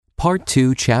Part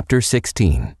 2, Chapter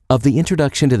 16 of the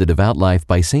Introduction to the Devout Life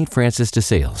by St. Francis de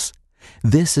Sales.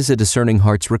 This is a Discerning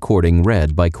Hearts recording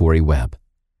read by Corey Webb.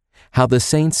 How the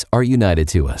Saints are United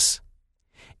to Us.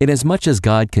 Inasmuch as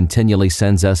God continually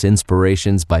sends us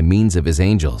inspirations by means of His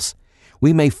angels,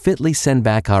 we may fitly send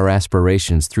back our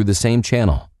aspirations through the same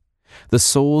channel. The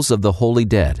souls of the holy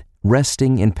dead,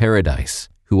 resting in paradise,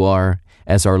 who are,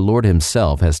 as our Lord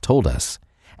Himself has told us,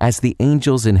 as the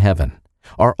angels in heaven,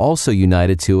 are also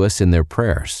united to us in their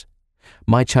prayers.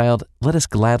 My child, let us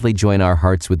gladly join our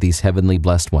hearts with these heavenly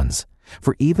blessed ones,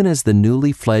 for even as the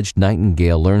newly fledged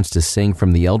nightingale learns to sing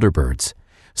from the elder birds,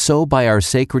 so by our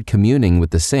sacred communing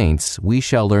with the saints we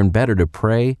shall learn better to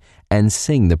pray and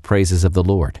sing the praises of the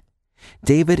Lord.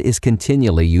 David is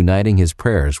continually uniting his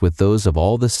prayers with those of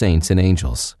all the saints and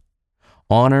angels.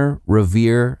 Honor,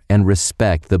 revere, and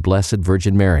respect the Blessed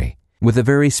Virgin Mary with a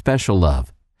very special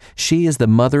love. She is the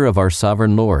mother of our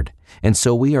sovereign Lord, and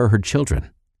so we are her children.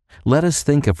 Let us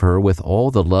think of her with all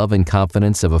the love and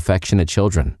confidence of affectionate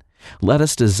children. Let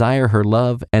us desire her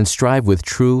love and strive with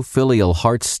true filial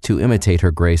hearts to imitate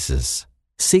her graces.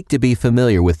 Seek to be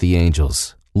familiar with the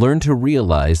angels. Learn to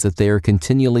realize that they are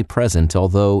continually present,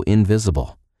 although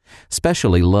invisible.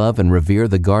 Specially love and revere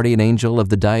the guardian angel of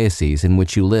the diocese in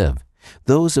which you live,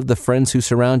 those of the friends who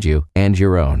surround you, and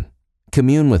your own.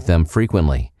 Commune with them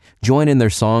frequently. Join in their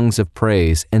songs of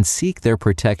praise and seek their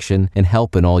protection and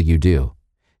help in all you do,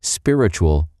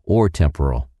 spiritual or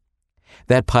temporal.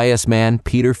 That pious man,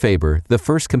 Peter Faber, the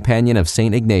first companion of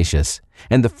St. Ignatius,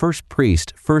 and the first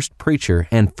priest, first preacher,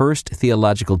 and first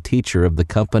theological teacher of the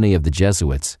company of the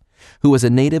Jesuits, who was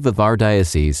a native of our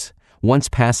diocese, once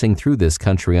passing through this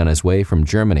country on his way from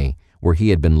Germany, where he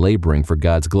had been laboring for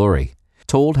God's glory,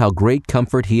 told how great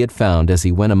comfort he had found as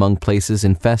he went among places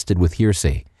infested with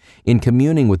heresy, in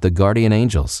communing with the guardian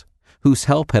angels, whose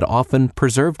help had often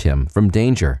preserved him from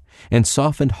danger and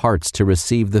softened hearts to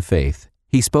receive the faith.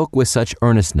 He spoke with such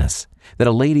earnestness that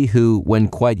a lady who, when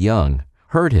quite young,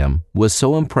 heard him was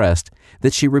so impressed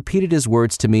that she repeated his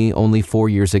words to me only 4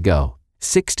 years ago,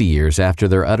 60 years after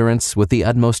their utterance, with the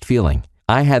utmost feeling.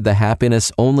 I had the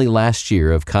happiness only last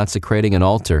year of consecrating an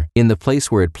altar in the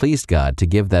place where it pleased God to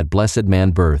give that blessed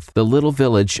man birth, the little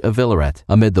village of Villaret,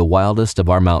 amid the wildest of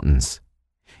our mountains.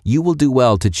 You will do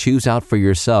well to choose out for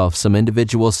yourself some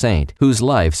individual saint whose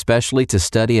life specially to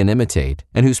study and imitate,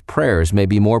 and whose prayers may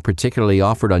be more particularly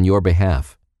offered on your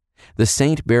behalf. The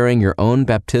saint bearing your own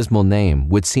baptismal name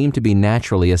would seem to be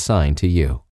naturally assigned to you.